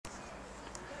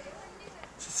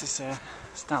This is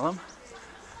Stalham,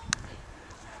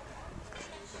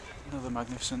 another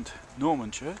magnificent Norman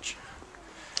church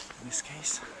in this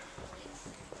case.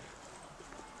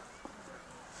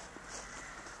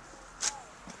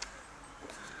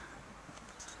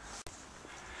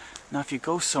 Now if you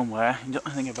go somewhere and you don't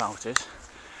know anything about it,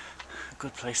 a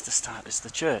good place to start is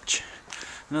the church.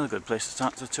 Another good place to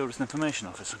start is the Tourist Information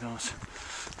Office, of course,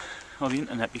 or the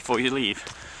internet before you leave.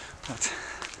 But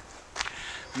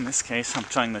in this case I'm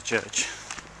trying the church.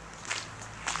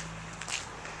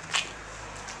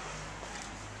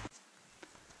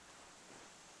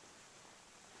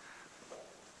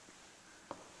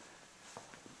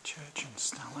 Church in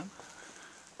Stalham.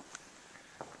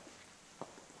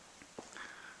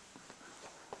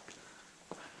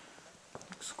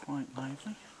 Looks quite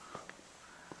lively.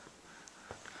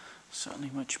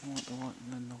 Certainly much more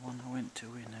than the one I went to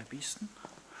in Beeston.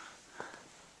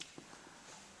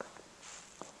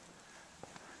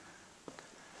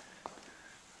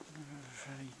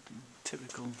 Very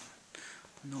typical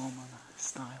Norman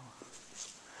style.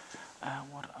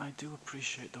 What I do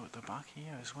appreciate though at the back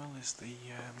here as well is the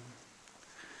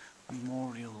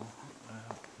memorial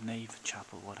nave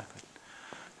chapel, whatever,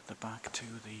 at the back to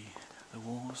the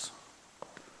wars.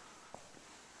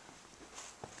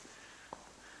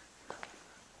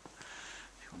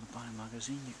 If you want to buy a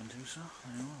magazine you can do so,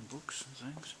 you know, and books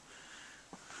and things.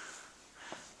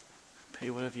 Pay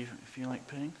whatever you feel like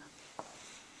paying.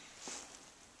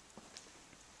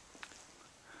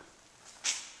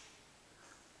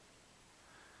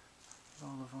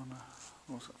 All of honour,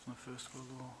 also from the First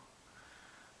World War.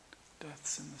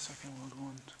 Deaths in the Second World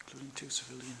War, including 2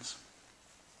 civilians.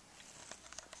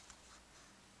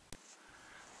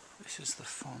 This is the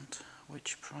font,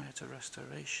 which prior to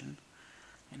restoration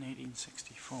in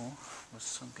 1864 was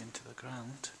sunk into the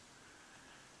ground.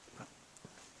 But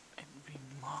it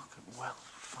remarkable, well,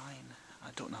 fine. I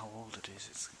don't know how old it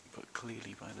is, but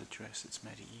clearly by the dress it's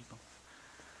medieval.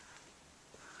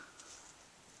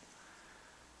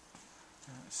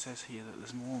 It says here that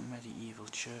there's more medieval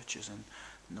churches in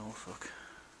Norfolk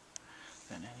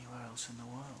than anywhere else in the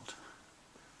world.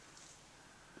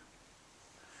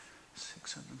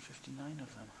 659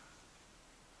 of them.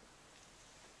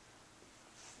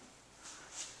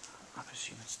 I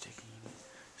presume it's taking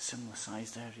similar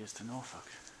sized areas to Norfolk.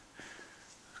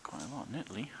 There's quite a lot in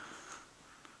Italy,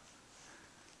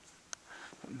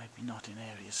 but maybe not in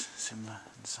areas similar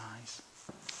in size.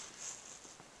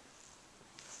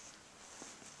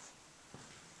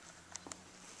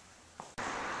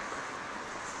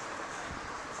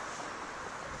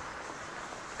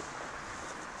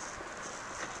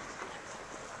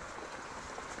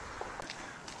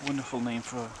 Wonderful name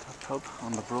for a pub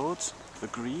on the Broads, the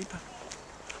Grebe.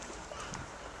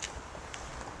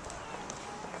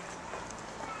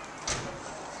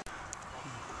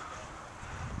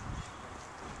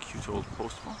 Cute old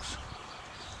postbox.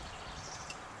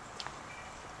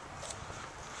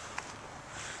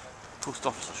 Post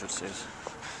office, I should say.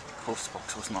 The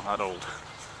postbox was not that old.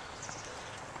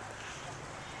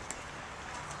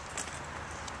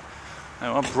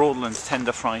 Now, a Broadland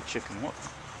tender fried chicken.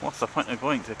 What's the point of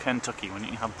going to Kentucky when you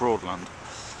can have Broadland?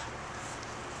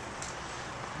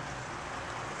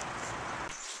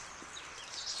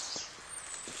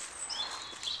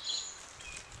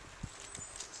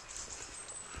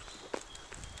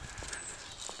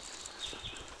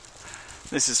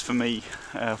 This is for me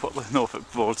what the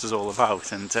Norfolk Broads is all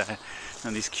about, and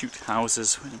these cute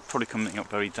houses, probably coming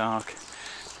up very dark.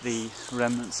 The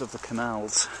remnants of the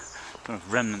canals.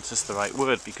 Remnants is the right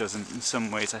word, because in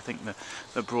some ways I think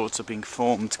the Broads are being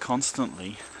formed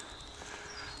constantly.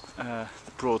 The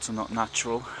Broads are not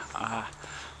natural.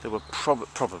 They were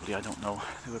probably, I don't know,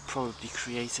 they were probably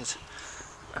created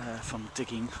from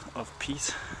digging of peat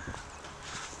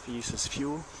for use as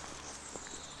fuel.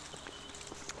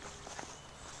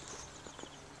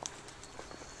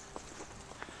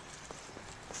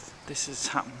 This has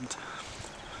happened,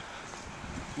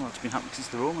 well, it's been happening since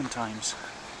the Roman times.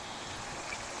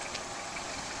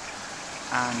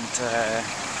 And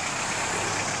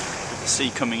with the sea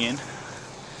coming in,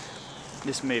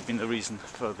 this may have been the reason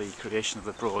for the creation of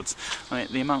the Broads. I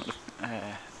mean, the amount of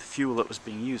fuel that was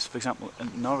being used, for example,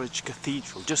 at Norwich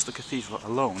Cathedral, just the cathedral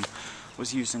alone,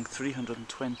 was using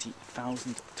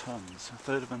 320,000 tonnes, a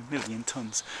third of 1,000,000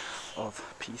 tonnes of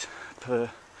peat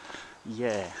per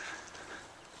year.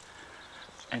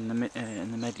 In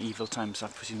the medieval times, I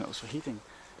presume that was for heating.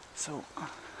 So.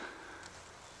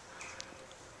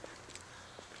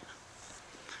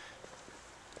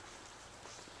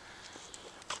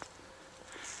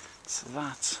 So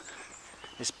that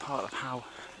is part of how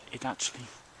it actually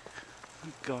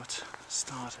got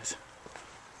started.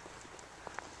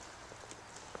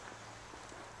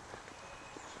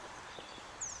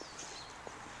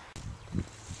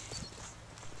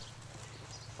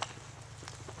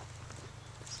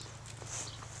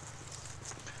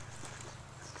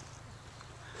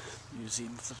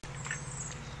 Museum of the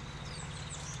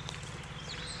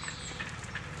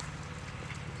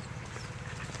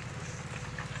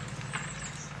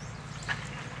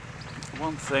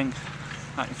one thing,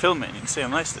 I can film it and you can see how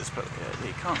nice it is, but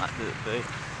you can't, the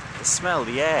smell,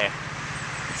 the air,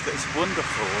 it's got this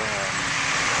wonderful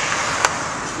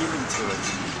feeling to it.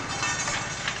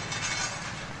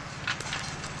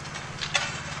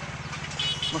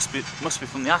 Must be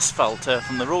from the asphalt,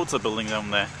 from the roads they're building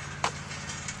down there.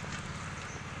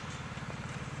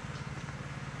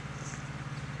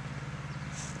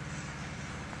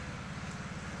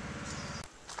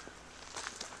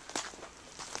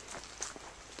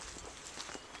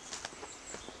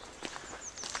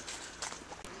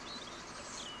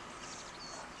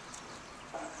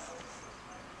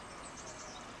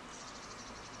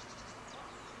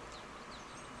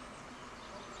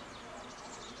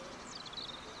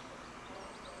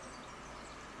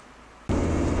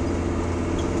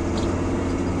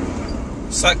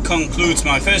 So that concludes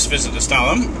my first visit to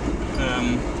Stalham.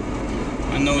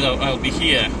 I know that I'll be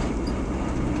here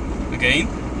again.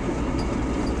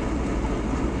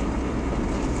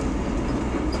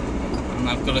 And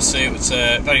I've got to say it's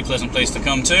a very pleasant place to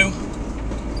come to,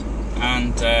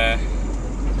 and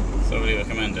thoroughly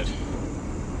recommended.